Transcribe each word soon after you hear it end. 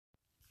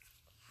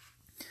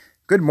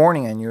Good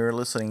morning, and you're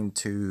listening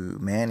to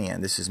Manny,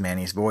 and this is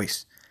Manny's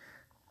Voice.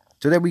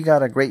 Today we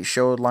got a great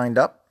show lined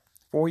up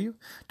for you.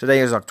 Today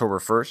is October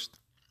 1st.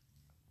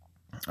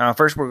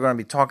 First, we're going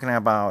to be talking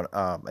about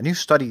a new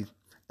study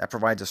that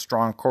provides a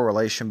strong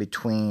correlation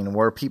between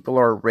where people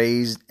are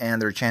raised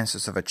and their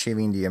chances of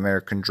achieving the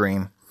American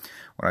dream.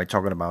 When I'm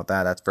talking about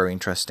that, that's very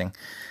interesting.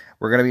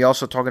 We're going to be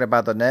also talking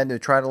about the net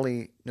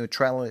neutrality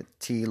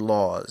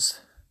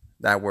laws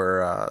that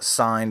were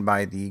signed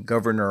by the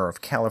governor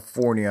of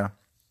California,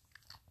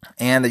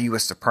 and the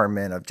U.S.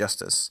 Department of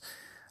Justice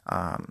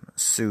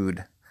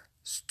sued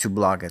to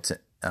block its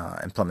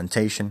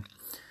implementation.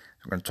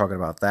 We're going to talk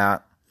about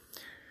that.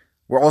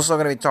 We're also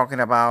going to be talking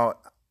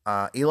about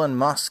Elon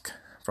Musk,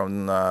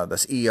 from the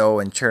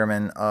CEO and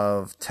chairman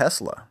of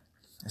Tesla.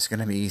 Is going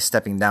to be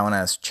stepping down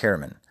as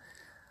chairman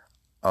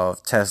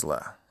of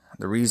Tesla.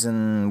 The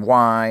reason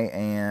why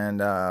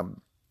and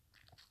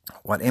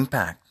what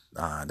impact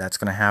that's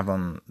going to have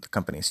on the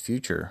company's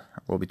future.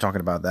 We'll be talking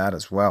about that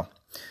as well.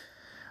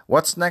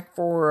 What's next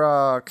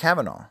for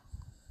Kavanaugh?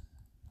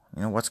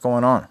 What's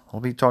going on? We'll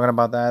be talking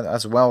about that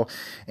as well.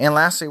 And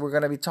lastly, we're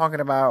going to be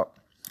talking about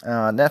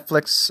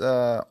Netflix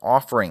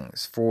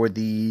offerings for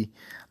the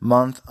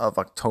month of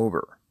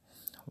October.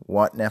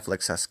 What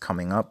Netflix has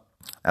coming up.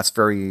 That's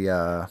very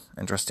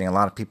interesting. A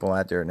lot of people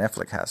out there,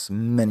 Netflix has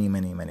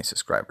many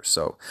subscribers.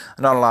 So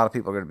not a lot of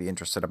people are going to be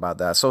interested about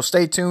that. So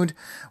stay tuned.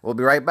 We'll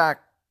be right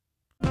back.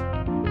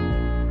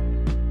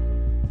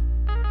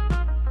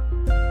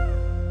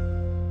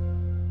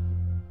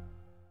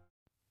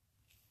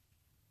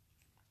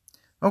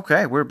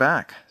 Okay, we're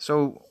back.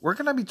 So we're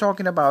going to be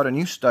talking about a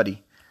new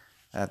study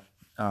that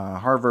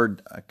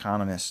Harvard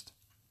economists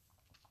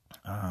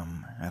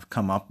have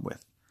come up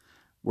with,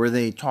 where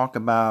they talk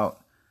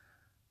about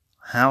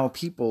how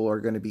people are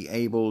going to be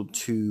able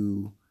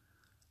to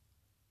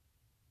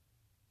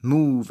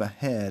move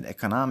ahead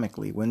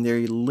economically when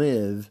they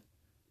live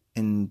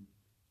in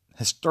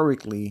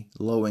historically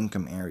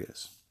low-income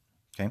areas.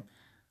 Okay,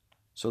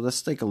 so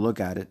let's take a look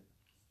at it.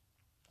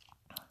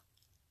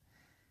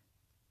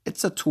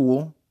 It's a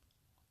tool.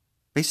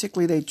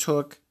 Basically, they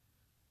took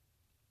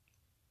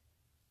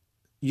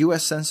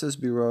U.S. Census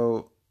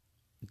Bureau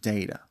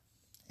data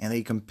and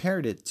they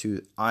compared it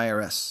to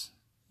IRS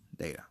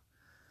data.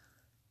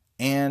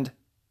 And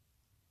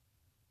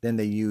then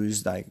they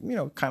used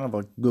kind of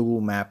a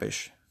Google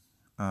Map-ish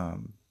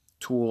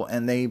tool,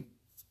 and they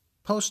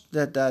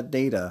posted that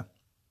data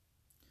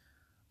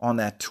on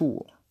that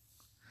tool.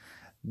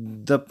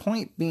 The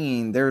point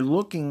being, they're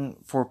looking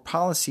for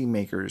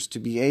policymakers to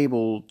be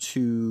able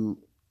to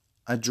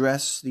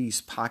address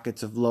these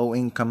pockets of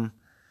low-income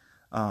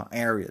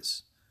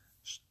areas,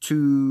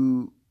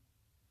 to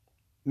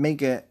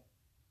make it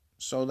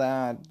so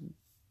that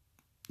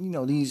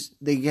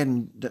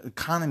the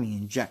economy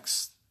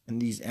injects in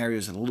these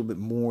areas a little bit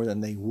more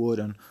than they would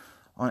on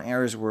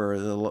areas where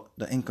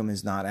the income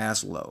is not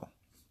as low.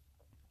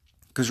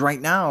 Because right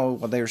now,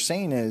 what they're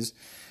saying is,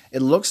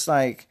 it looks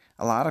like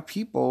a lot of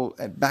people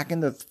back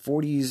in the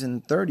 40s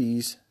and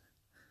 30s,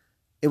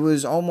 it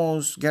was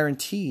almost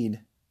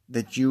guaranteed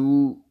that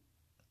you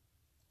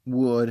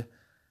would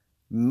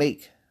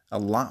make a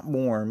lot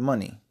more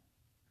money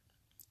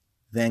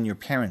than your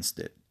parents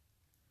did.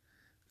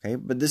 Okay,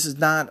 but this is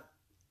not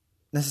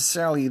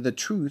necessarily the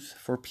truth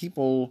for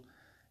people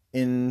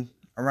in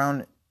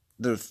around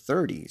their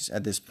 30s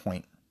at this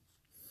point.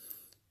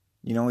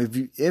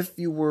 If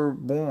you were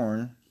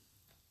born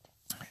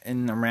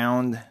in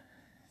around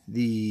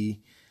the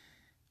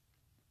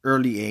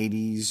early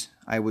 80s,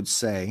 I would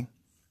say,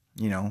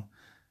 in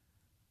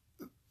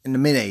the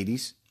mid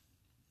 80s,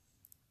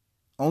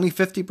 only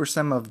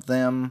 50% of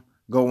them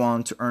go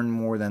on to earn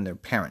more than their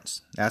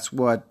parents. That's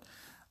what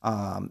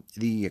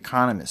the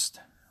economist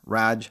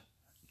Raj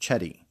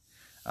Chetty,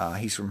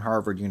 he's from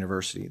Harvard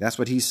University, that's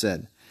what he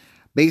said,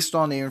 based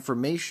on the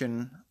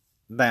information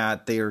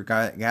that they are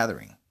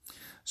gathering.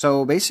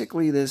 So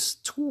basically, this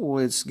tool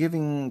is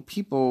giving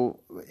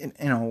people,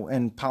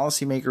 and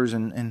policymakers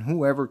and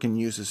whoever can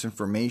use this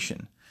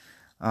information,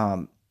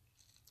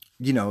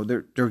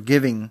 they're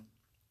giving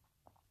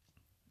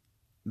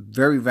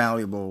very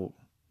valuable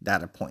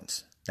data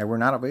points that were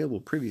not available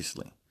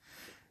previously.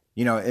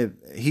 If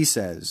he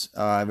says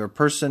if a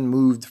person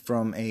moved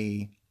from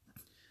a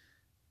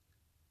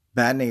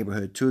bad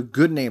neighborhood to a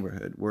good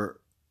neighborhood where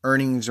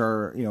earnings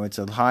are, it's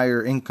a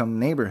higher income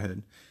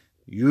neighborhood,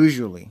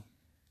 usually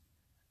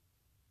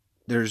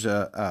there's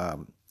a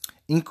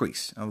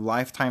increase of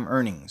lifetime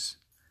earnings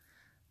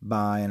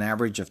by an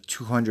average of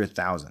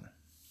 $200,000.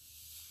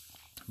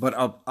 But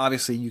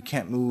obviously, you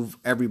can't move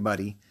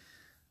everybody,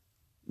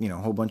 a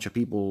whole bunch of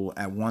people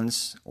at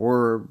once,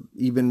 or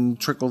even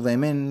trickle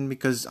them in,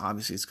 because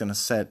obviously it's going to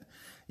set,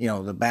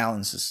 the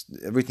balance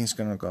everything's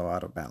going to go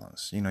out of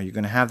balance. You're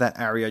going to have that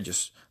area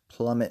just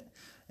plummet,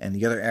 and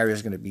the other area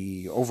is going to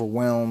be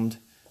overwhelmed.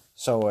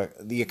 So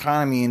the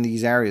economy in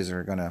these areas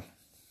they're going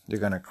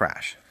to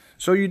crash.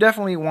 So you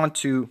definitely want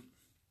to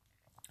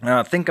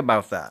think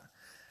about that.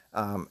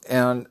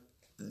 And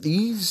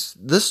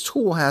this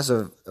tool has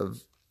a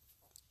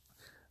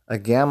a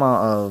gamma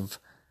of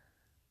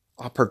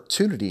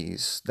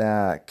opportunities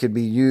that could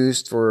be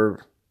used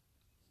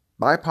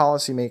by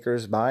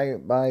policymakers,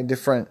 by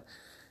different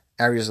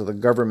areas of the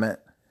government,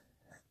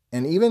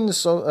 and even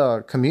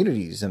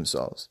communities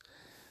themselves.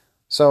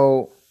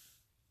 So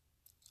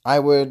I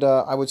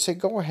would say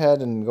go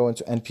ahead and go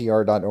into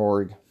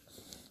npr.org.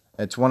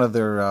 It's one of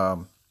their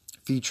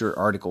feature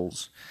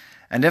articles,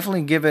 and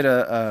definitely give it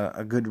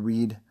a good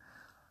read.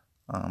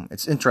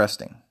 It's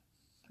interesting.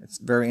 It's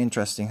very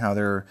interesting how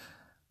they're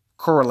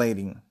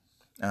correlating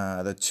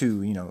the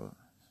two,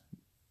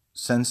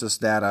 census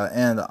data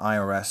and the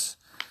IRS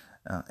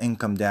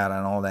income data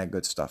and all that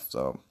good stuff.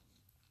 So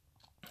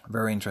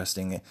very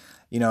interesting.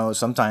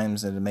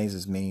 Sometimes it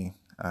amazes me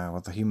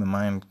what the human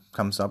mind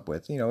comes up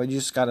with. You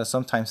just got to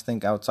sometimes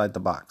think outside the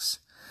box.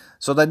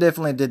 So they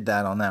definitely did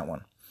that on that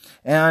one.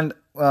 And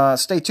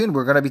stay tuned.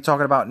 We're going to be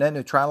talking about net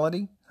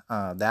neutrality.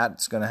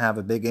 That's going to have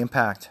a big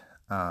impact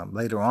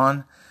later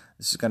on.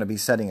 This is going to be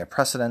setting a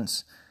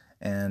precedence.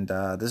 And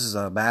this is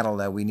a battle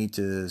that we need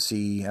to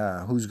see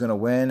who's going to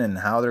win and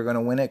how they're going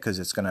to win it, because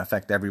it's going to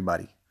affect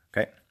everybody.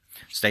 Okay?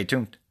 Stay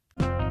tuned.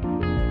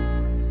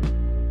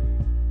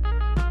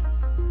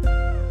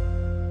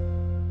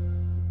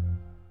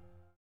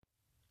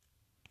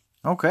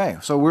 Okay,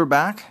 so we're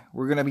back.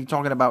 We're going to be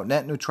talking about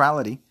net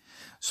neutrality.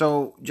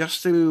 So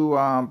just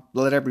to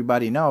let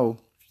everybody know,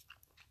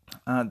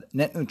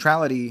 net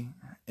neutrality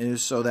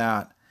is so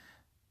that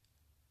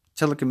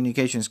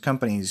telecommunications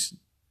companies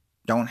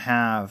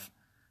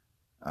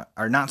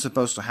are not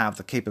supposed to have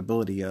the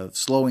capability of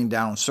slowing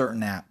down certain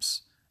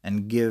apps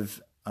and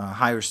give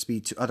higher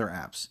speed to other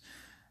apps.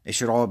 They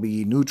should all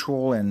be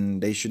neutral,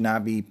 and they should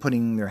not be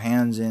putting their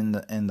hands in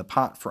the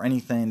pot for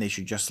anything. They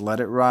should just let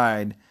it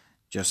ride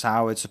just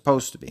how it's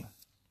supposed to be.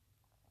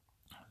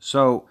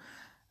 So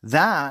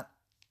that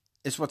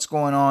is what's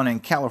going on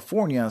in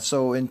California.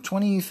 So in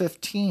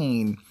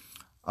 2015,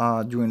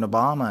 during the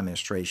Obama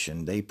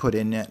administration, they put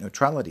in net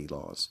neutrality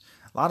laws.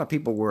 A lot of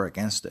people were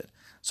against it.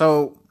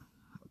 So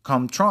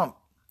come Trump,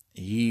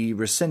 he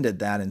rescinded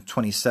that in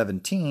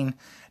 2017.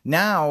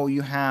 Now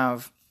you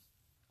have,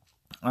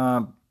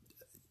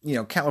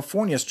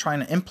 California is trying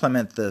to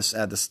implement this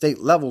at the state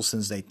level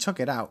since they took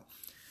it out.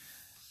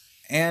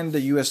 And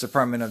the U.S.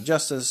 Department of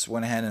Justice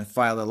went ahead and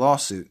filed a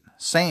lawsuit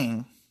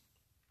saying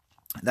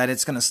that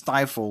it's going to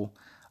stifle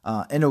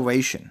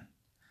innovation.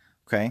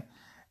 Okay?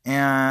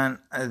 And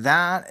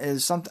that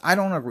is something, I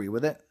don't agree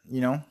with it,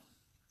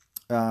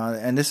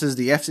 and this is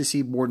the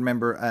FCC board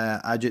member,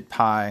 Ajit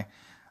Pai.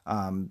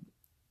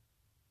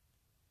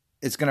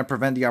 It's going to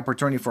prevent the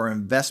opportunity for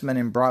investment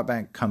in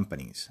broadband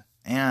companies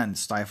and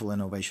stifle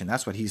innovation.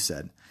 That's what he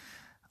said.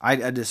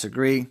 I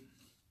disagree.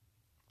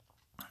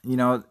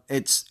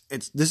 This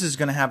is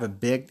going to have a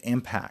big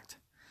impact.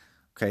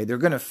 Okay, they're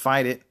going to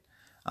fight it,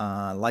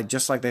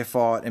 just like they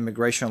fought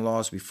immigration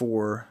laws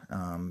before,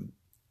 and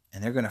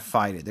they're going to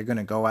fight it. They're going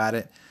to go at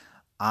it.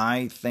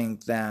 I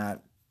think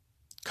that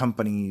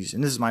companies,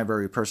 and this is my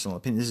very personal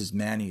opinion, this is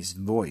Manny's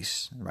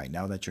voice right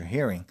now that you're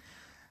hearing,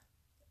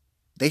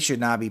 they should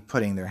not be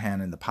putting their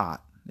hand in the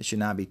pot. They should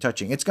not be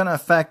touching. It's going to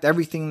affect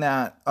everything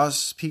that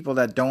us people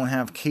that don't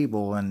have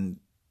cable and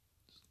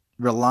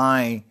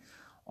rely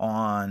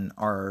on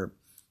our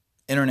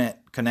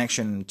internet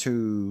connection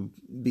to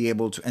be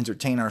able to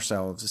entertain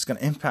ourselves. It's going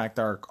to impact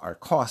our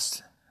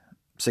costs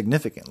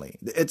significantly.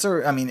 It's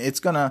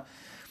going to,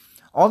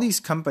 all these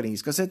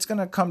companies, because it's going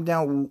to come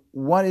down,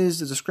 what is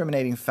the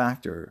discriminating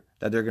factor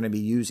that they're going to be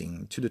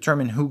using to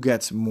determine who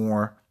gets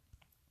more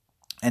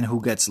and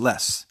who gets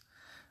less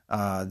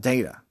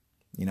data?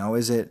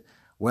 Is it,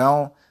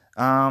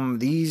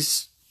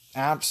 these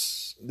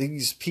apps,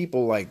 these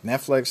people like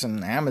Netflix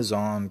and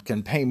Amazon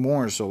can pay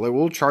more, so they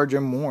will charge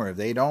them more. If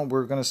they don't,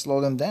 we're going to slow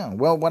them down.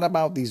 Well, what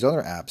about these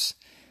other apps,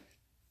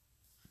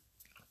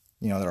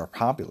 that are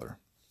popular?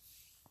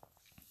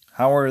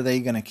 How are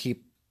they going to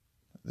keep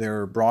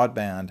their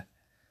broadband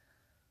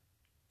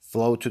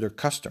flow to their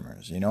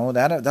customers?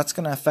 That's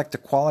going to affect the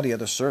quality of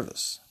the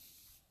service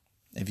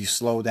if you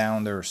slow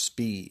down their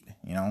speed,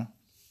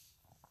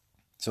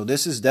 So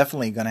this is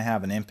definitely going to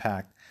have an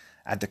impact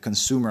at the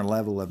consumer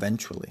level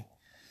eventually,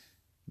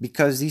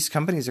 because these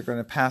companies are going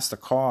to pass the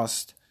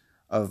cost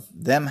of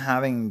them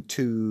having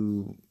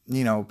to,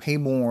 pay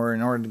more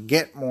in order to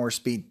get more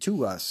speed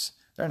to us.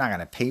 They're not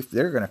going to pay.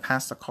 They're going to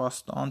pass the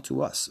cost on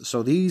to us.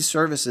 So these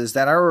services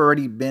that are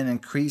already been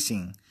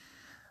increasing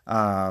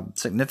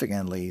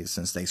significantly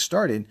since they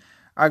started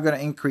are going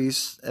to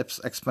increase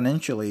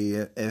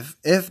exponentially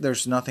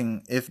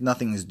if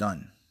nothing is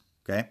done.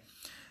 Okay,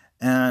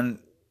 and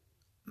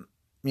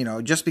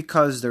just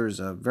because there's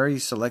a very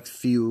select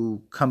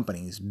few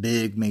companies,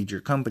 big major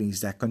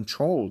companies that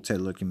control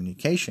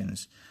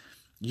telecommunications,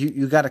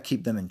 you got to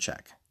keep them in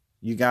check.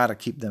 You got to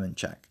keep them in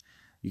check.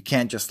 You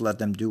can't just let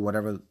them do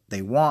whatever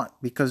they want,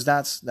 because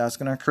that's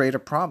going to create a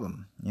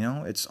problem.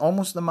 It's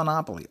almost a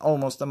monopoly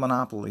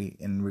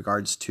in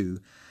regards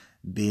to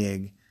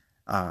big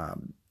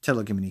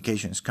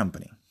telecommunications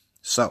company.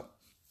 So,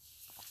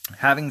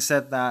 having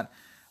said that,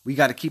 we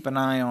got to keep an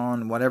eye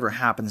on whatever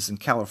happens in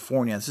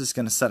California. This is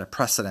going to set a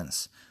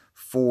precedence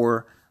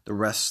for the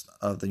rest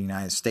of the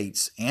United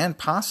States, and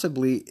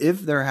possibly,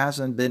 if there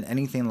hasn't been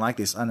anything like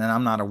this, and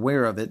I'm not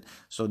aware of it,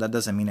 so that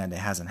doesn't mean that it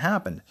hasn't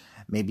happened.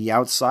 Maybe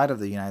outside of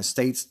the United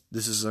States,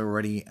 this is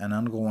already an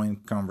ongoing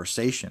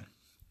conversation.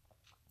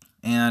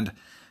 And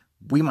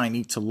we might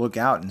need to look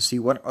out and see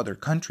what other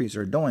countries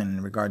are doing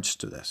in regards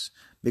to this,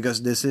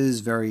 because this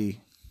is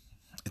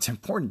it's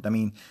important. I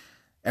mean,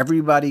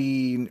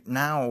 everybody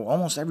now,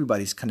 almost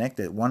everybody's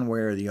connected one way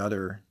or the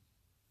other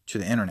to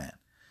the internet.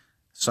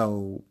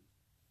 So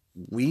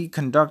we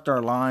conduct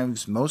our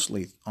lives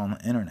mostly on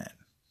the internet.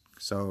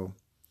 So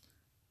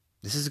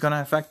this is going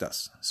to affect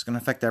us. It's going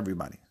to affect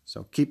everybody.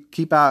 So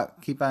keep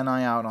an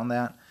eye out on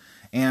that.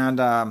 And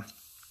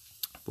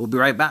we'll be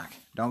right back.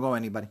 Don't go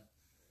anybody.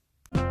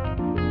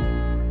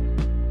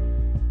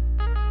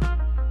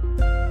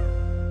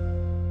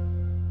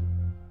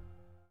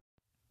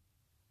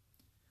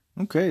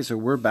 Okay, so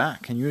we're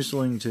back, and you're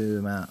listening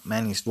to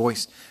Manny's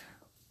Voice.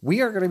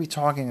 We are going to be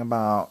talking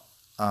about,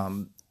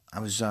 I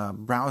was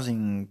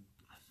browsing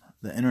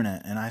the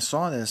internet, and I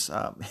saw this.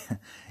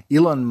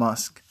 Elon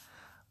Musk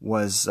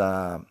is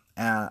going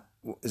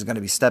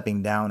to be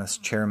stepping down as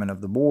chairman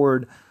of the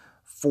board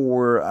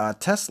for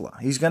Tesla.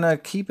 He's going to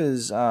keep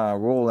his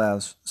role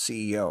as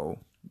CEO,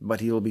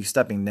 but he'll be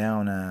stepping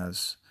down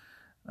as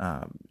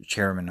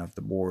chairman of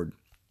the board.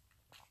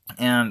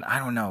 And I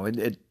don't know,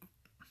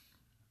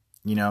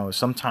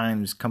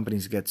 sometimes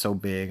companies get so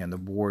big and the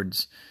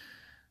boards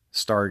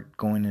start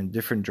going in a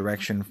different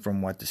direction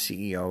from what the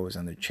CEOs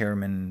and the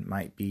chairman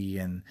might be.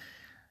 And,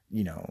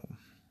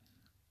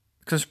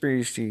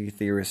 conspiracy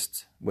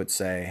theorists would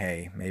say,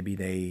 hey, maybe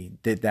they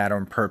did that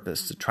on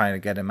purpose to try to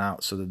get him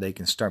out so that they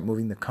can start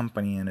moving the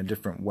company in a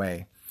different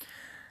way.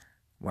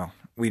 Well,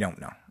 we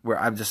don't know.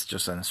 I'm just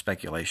a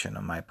speculation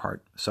on my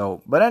part.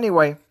 But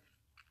anyway,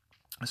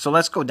 so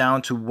let's go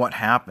down to what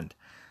happened.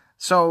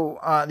 So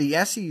the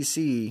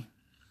SEC,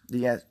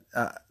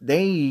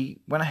 they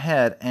went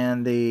ahead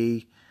and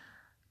they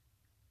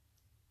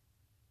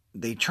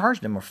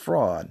charged him of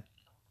fraud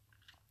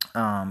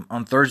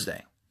on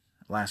Thursday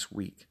last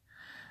week.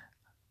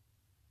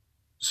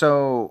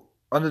 So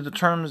under the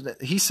terms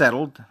that he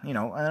settled, and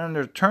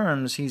under the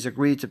terms he's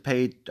agreed to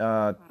pay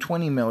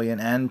 $20 million,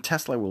 and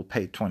Tesla will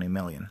pay $20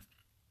 million,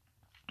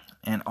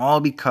 and all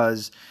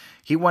because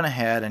he went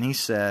ahead and he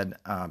said,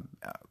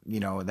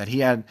 that he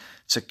had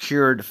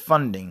secured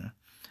funding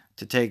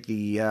to take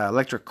the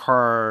electric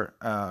car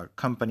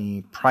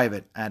company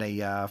private at a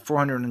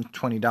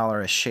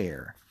 $420 a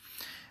share.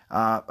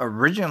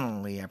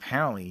 Originally,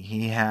 apparently,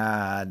 he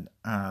had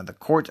the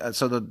court.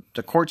 So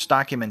the court's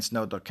documents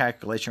note the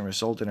calculation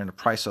resulted in a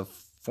price of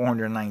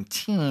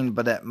 $419,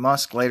 but that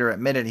Musk later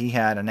admitted he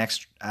had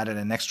added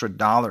an extra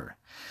dollar,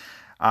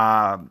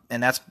 and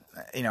that's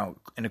in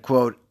a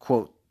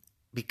quote,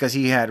 because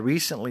he had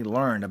recently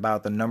learned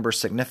about the number's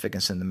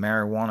significance in the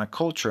marijuana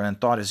culture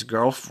and thought his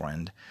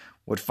girlfriend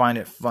would find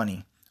it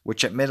funny,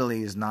 which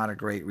admittedly is not a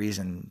great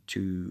reason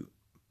to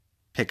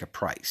pick a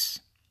price.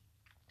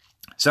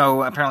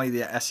 So apparently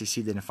the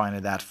SEC didn't find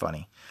it that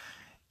funny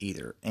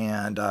either.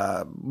 And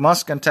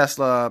Musk and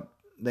Tesla,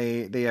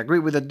 they agreed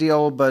with the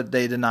deal, but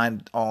they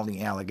denied all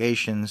the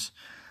allegations.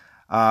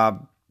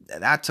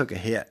 That took a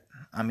hit.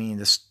 I mean,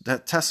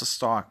 the Tesla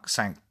stock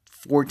sank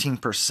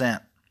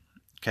 14%.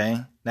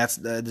 Okay, that's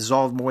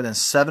dissolved more than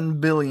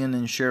 $7 billion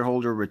in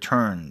shareholder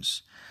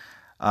returns.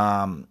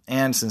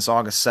 And since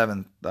August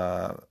 7th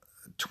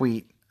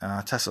tweet,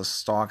 Tesla's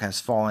stock has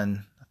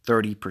fallen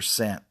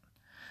 30%.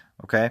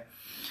 Okay.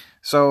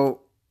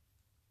 So,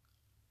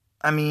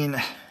 I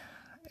mean,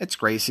 it's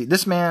crazy.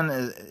 This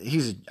man,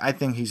 I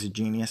think he's a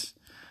genius.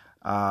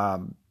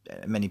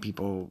 Many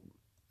people,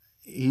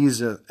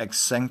 he's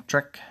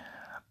eccentric,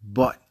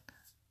 but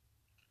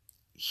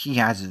he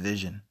has a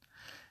vision.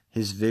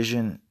 His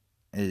vision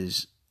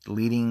is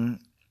leading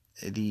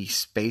the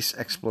space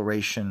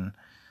exploration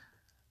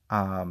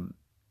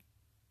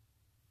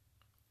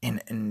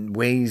in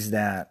ways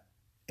that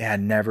it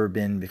had never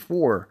been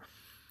before.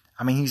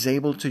 I mean, he's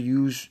able to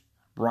use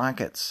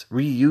rockets,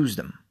 reuse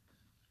them.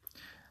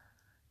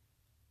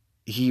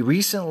 He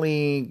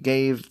recently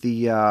gave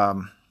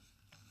a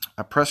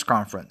press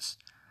conference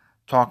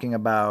talking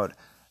about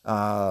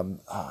I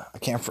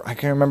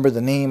can't remember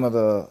the name of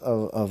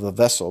the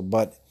vessel,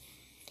 but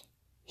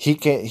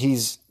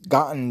he's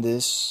gotten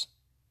this.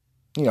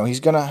 He's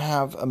gonna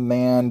have a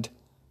manned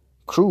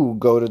crew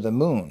go to the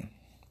moon,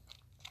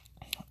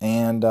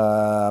 and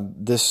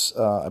this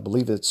I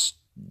believe it's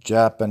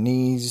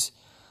Japanese.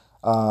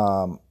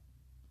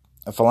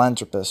 A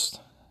philanthropist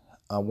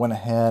went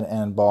ahead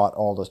and bought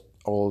all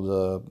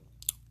the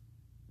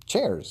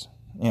chairs,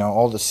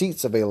 all the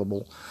seats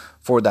available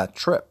for that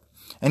trip,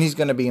 and he's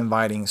going to be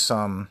inviting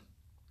some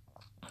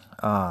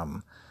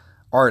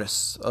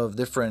artists of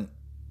different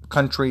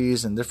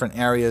countries and different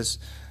areas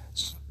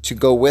to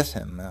go with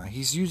him.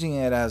 He's using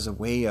it as a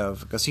way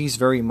because he's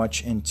very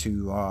much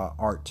into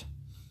art,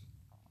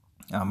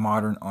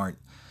 modern art,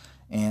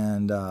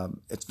 and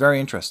it's very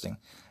interesting.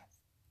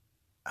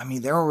 I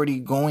mean, they're already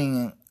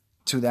going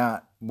to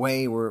that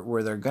way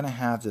where they're going to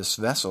have this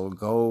vessel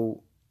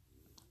go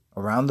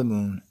around the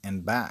moon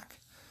and back.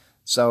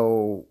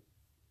 So,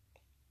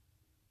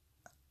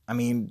 I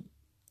mean,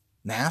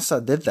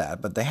 NASA did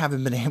that, but they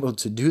haven't been able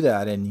to do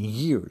that in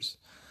years.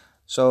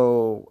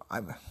 So,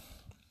 I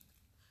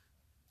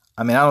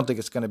don't think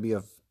it's going to be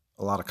of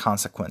a lot of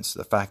consequence.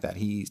 The fact that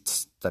he's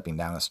stepping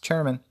down as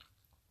chairman.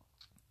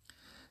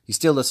 He's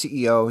still the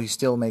CEO. He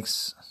still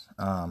makes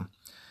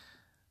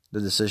the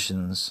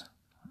decisions.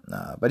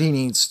 But he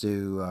needs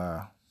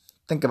to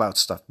think about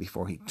stuff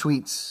before he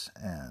tweets,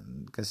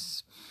 and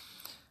because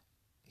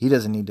he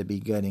doesn't need to be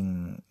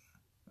getting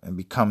and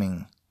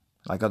becoming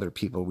like other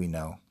people we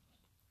know.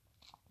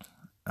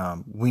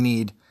 We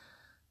need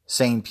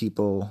sane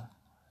people,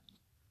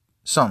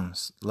 some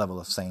level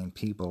of sane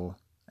people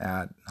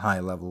at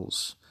high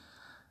levels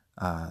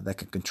that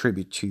can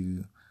contribute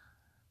to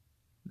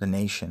the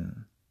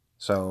nation.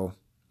 So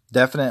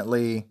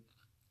definitely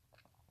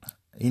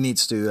he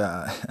needs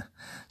to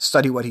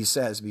study what he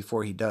says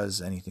before he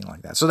does anything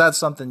like that. So that's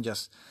something,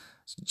 just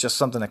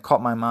something that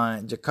caught my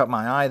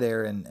eye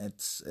there, and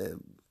it's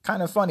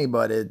kind of funny,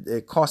 but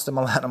it cost him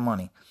a lot of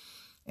money,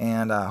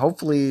 and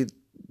hopefully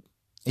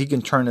he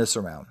can turn this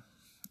around.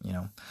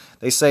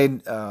 They say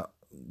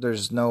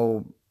there's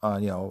no,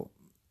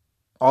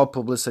 all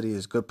publicity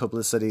is good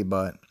publicity,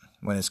 but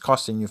when it's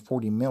costing you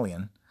 $40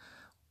 million,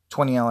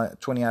 20 out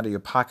of your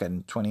pocket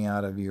and 20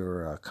 out of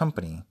your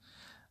company,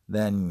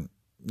 then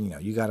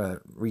you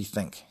gotta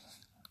rethink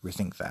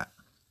that.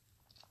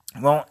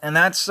 Well, and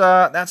that's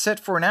it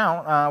for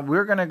now.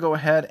 We're gonna go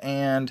ahead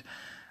and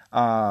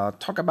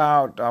talk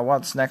about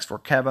what's next for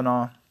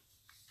Kavanaugh,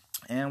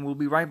 and we'll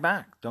be right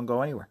back. Don't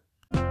go anywhere.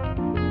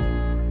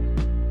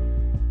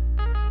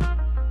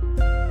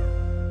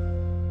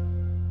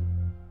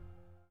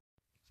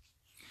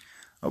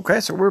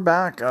 Okay, so we're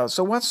back.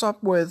 So what's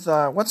up with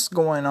what's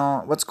going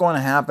on? What's going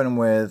to happen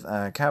with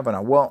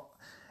Kavanaugh? Well,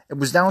 it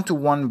was down to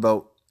one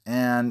vote,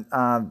 and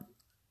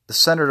the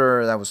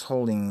senator that was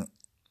holding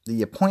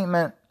the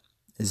appointment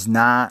is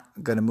not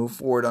going to move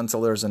forward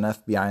until there's an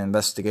FBI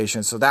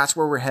investigation. So that's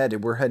where we're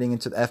headed. We're heading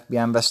into the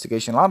FBI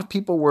investigation. A lot of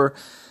people were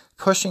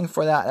pushing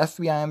for that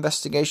FBI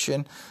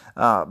investigation,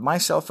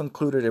 myself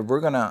included. If we're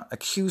going to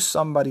accuse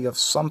somebody of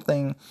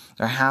something,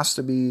 there has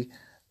to be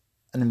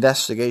an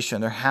investigation.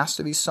 There has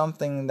to be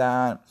something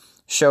that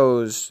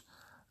shows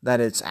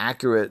that it's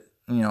accurate,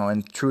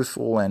 and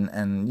truthful,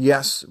 and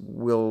yes,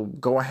 we'll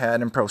go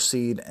ahead and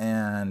proceed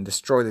and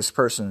destroy this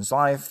person's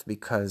life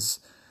because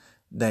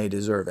they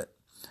deserve it.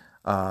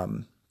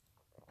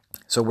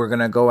 So we're going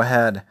to go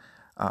ahead.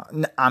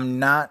 I'm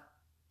not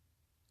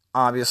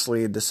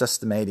obviously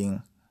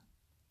disestimating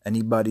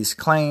anybody's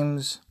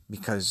claims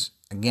because,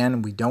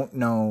 again, we don't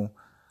know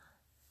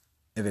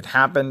if it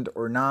happened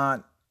or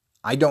not.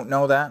 I don't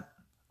know that.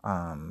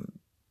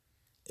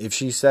 If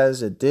she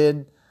says it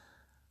did,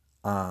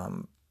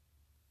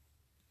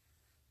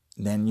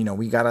 then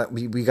we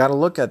gotta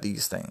look at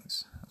these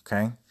things.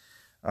 Okay,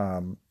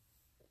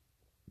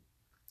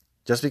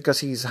 just because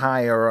he's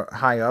high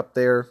up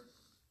there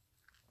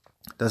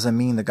doesn't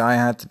mean the guy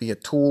had to be a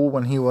tool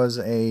when he was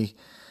a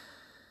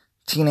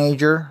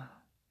teenager.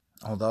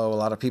 Although a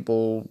lot of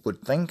people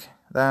would think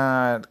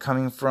that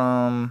coming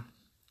from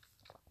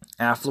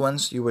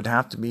affluence, you would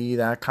have to be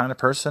that kind of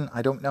person.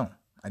 I don't know.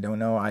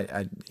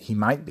 He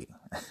might be.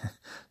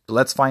 But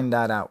let's find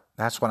that out.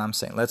 That's what I'm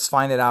saying. Let's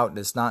find it out.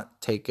 Let's not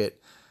take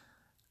it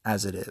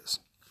as it is.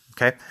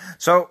 Okay?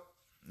 So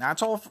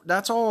that's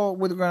all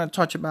we're going to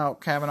touch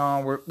about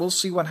Kavanaugh. We'll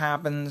see what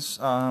happens.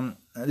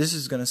 This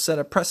is going to set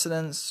a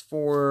precedence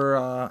for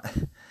a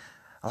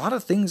lot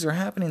of things are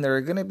happening. They're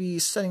going to be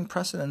setting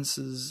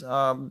precedences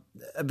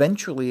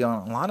eventually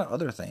on a lot of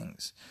other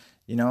things.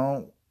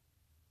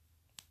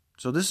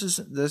 So this is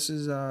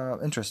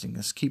interesting.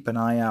 Let's keep an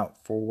eye out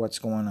for what's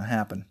going to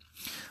happen.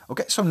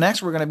 Okay, so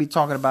next we're going to be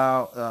talking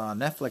about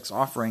Netflix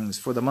offerings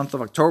for the month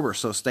of October.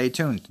 So stay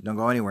tuned. Don't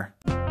go anywhere.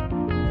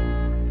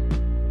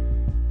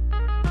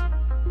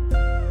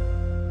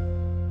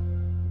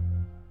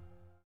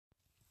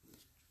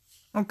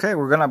 Okay,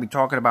 we're going to be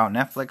talking about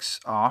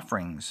Netflix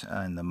offerings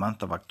in the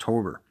month of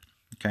October.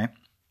 Okay.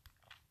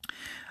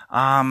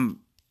 Who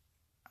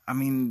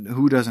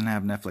doesn't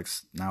have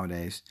Netflix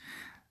nowadays?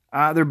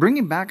 They're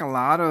bringing back a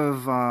lot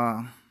of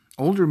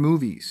older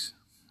movies.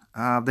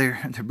 They're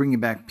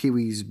bringing back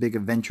Pee-wee's Big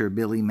Adventure,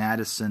 Billy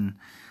Madison,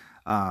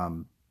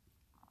 The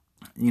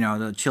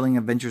Chilling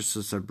Adventures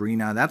of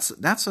Sabrina. That's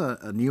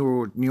a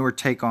newer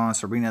take on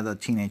Sabrina the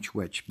Teenage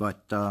Witch,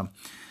 but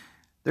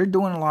they're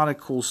doing a lot of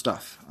cool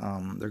stuff.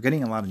 They're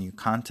getting a lot of new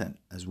content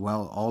as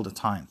well all the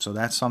time. So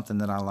that's something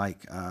that I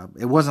like.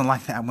 It wasn't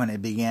like that when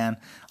it began.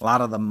 A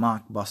lot of the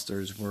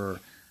mockbusters were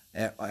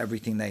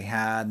everything they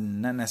had,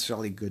 and not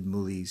necessarily good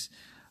movies.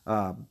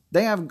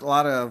 They have a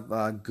lot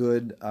of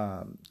good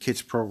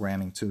kids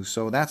programming too,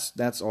 so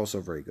that's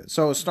also very good.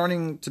 So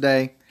starting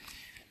today,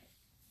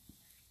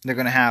 they're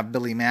going to have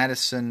Billy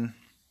Madison,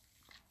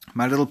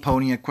 My Little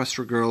Pony,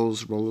 Equestria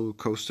Girls, Roller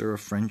Coaster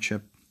of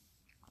Friendship,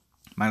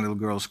 My little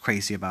girl's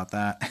crazy about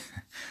that.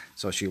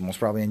 So she will most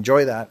probably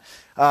enjoy that.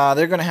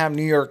 They're going to have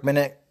New York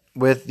Minute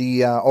with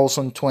the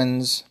Olsen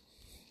twins,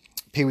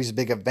 Pee-wee's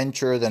Big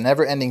Adventure, The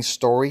Never Ending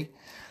Story.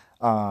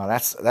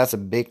 That's a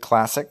big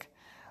classic.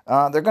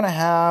 They're going to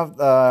have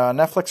a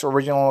Netflix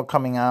original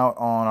coming out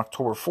on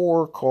October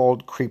 4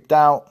 called Creeped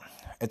Out.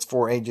 It's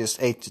for ages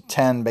 8 to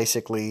 10,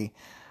 basically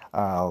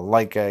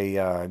like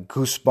a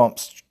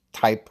Goosebumps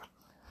type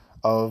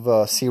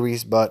of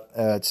series, but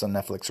it's a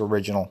Netflix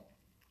original.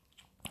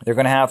 They're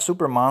going to have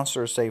Super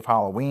Monsters Save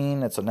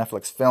Halloween. It's a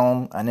Netflix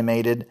film,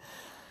 animated.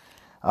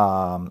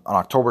 On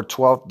October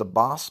 12th, The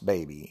Boss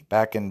Baby,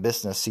 Back in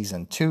Business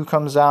Season 2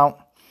 comes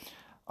out.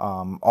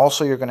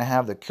 Also, you're going to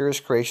have The Curious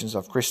Creations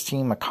of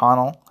Christine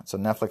McConnell. It's a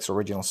Netflix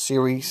original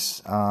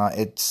series.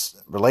 It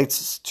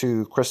relates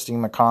to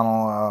Christine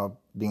McConnell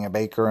being a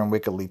baker and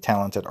wickedly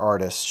talented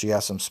artist. She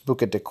has some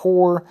spooky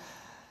decor,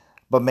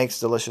 but makes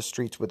delicious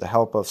treats with the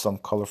help of some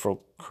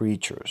colorful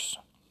creatures.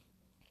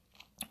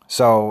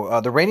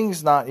 So the rating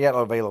is not yet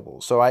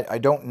available. So I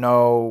don't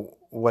know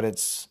what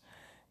it's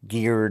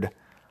geared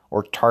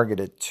or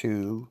targeted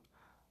to.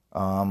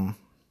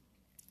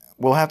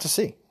 We'll have to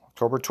see.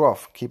 October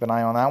 12th. Keep an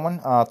eye on that one.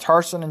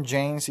 Tarzan and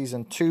Jane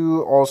Season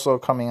 2 also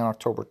coming on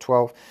October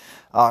 12th.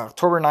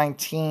 October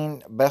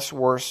 19th, Best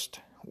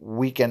Worst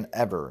Weekend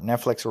Ever.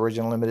 Netflix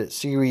original limited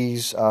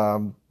series.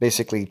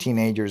 Basically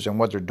teenagers and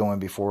what they're doing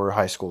before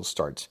high school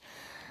starts.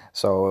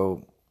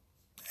 So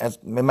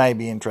it might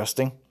be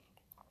interesting.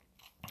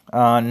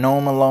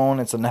 Gnome Alone.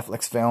 It's a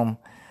Netflix film.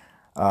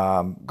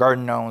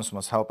 Garden gnomes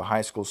must help a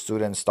high school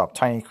student stop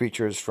tiny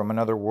creatures from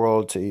another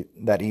world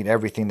that eat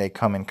everything they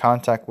come in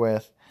contact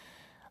with.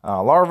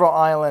 Larva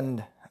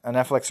Island, a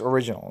Netflix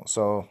original.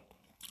 So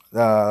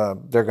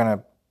they're going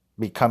to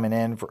be coming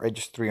in for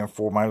ages 3 and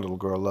 4. My little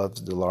girl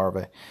loves the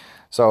larvae.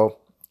 So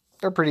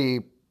they're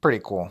pretty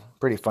cool.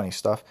 Pretty funny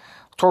stuff.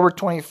 October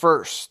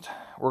 21st,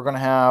 we're going to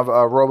have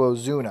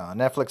Robozuna, a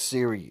Netflix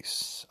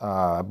series.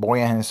 A boy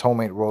and his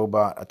homemade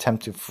robot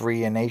attempt to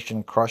free a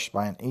nation crushed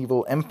by an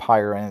evil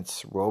empire and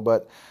its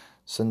robot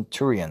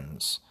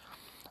centurions.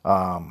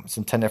 It's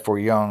intended for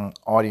young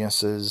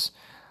audiences.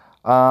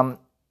 The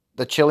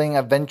Chilling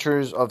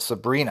Adventures of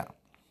Sabrina,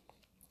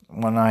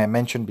 one I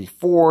mentioned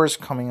before, is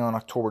coming on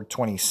October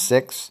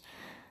 26th.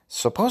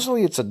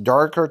 Supposedly it's a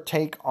darker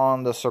take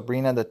on the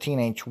Sabrina the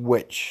Teenage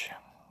Witch.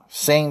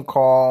 Same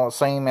call,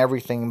 same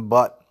everything,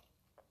 but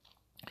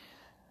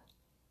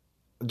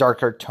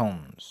darker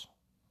tones.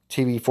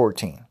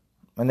 TV-14.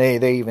 And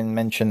they even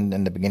mentioned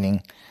in the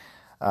beginning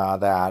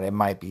that it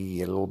might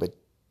be a little bit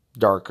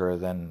darker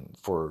than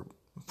for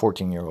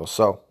 14-year-olds.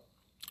 So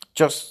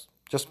just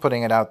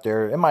putting it out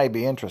there. It might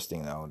be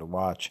interesting, though, to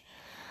watch.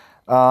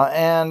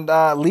 And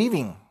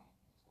Leaving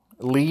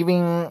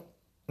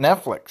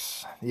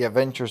Netflix. The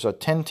Adventures of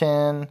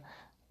Tintin.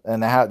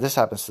 And this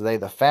happens today.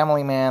 The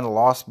Family Man, The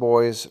Lost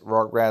Boys,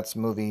 Rugrats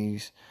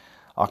movies.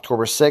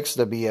 October 6th,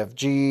 The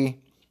BFG.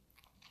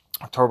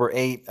 October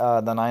 8th,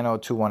 the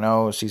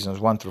 90210, seasons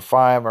 1 through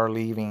 5 are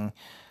leaving.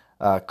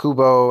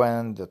 Kubo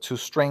and the Two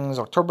Strings.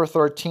 October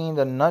 13th,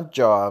 The Nut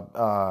Job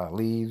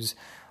leaves.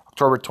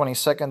 October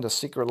 22nd, The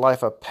Secret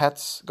Life of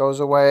Pets goes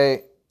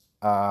away.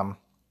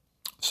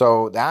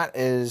 So that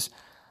is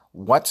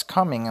what's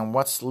coming and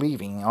what's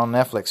leaving on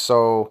Netflix.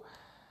 So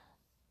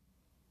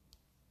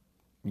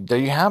there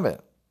you have it.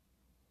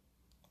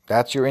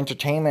 That's your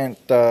entertainment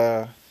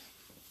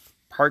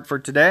part for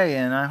today,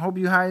 and I hope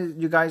you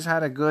guys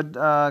had a good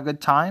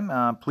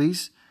time.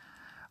 Please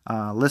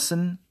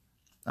listen,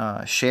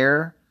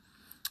 share,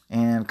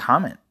 and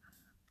comment.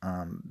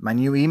 My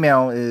new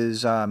email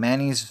is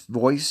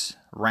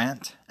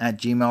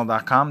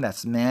mannysvoicerant@gmail.com.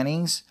 That's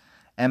Mannys,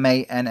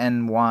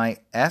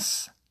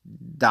 MANNYS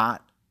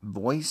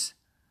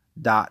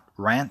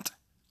 .voice.rant,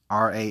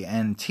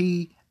 RANT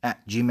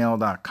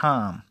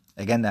 @gmail.com.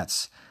 Again,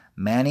 that's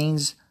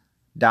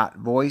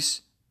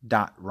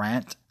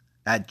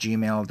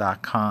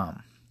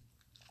mannys.voice.rant@gmail.com.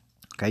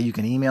 Okay, you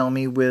can email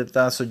me with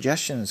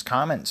suggestions,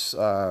 comments,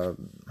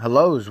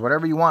 hellos,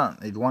 whatever you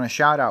want. If you want a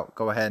shout out,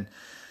 go ahead,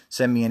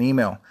 send me an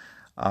email.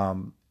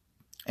 And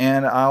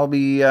I'll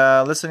be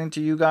listening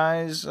to you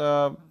guys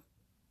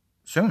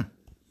soon.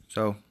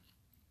 So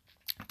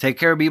take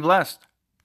care, be blessed.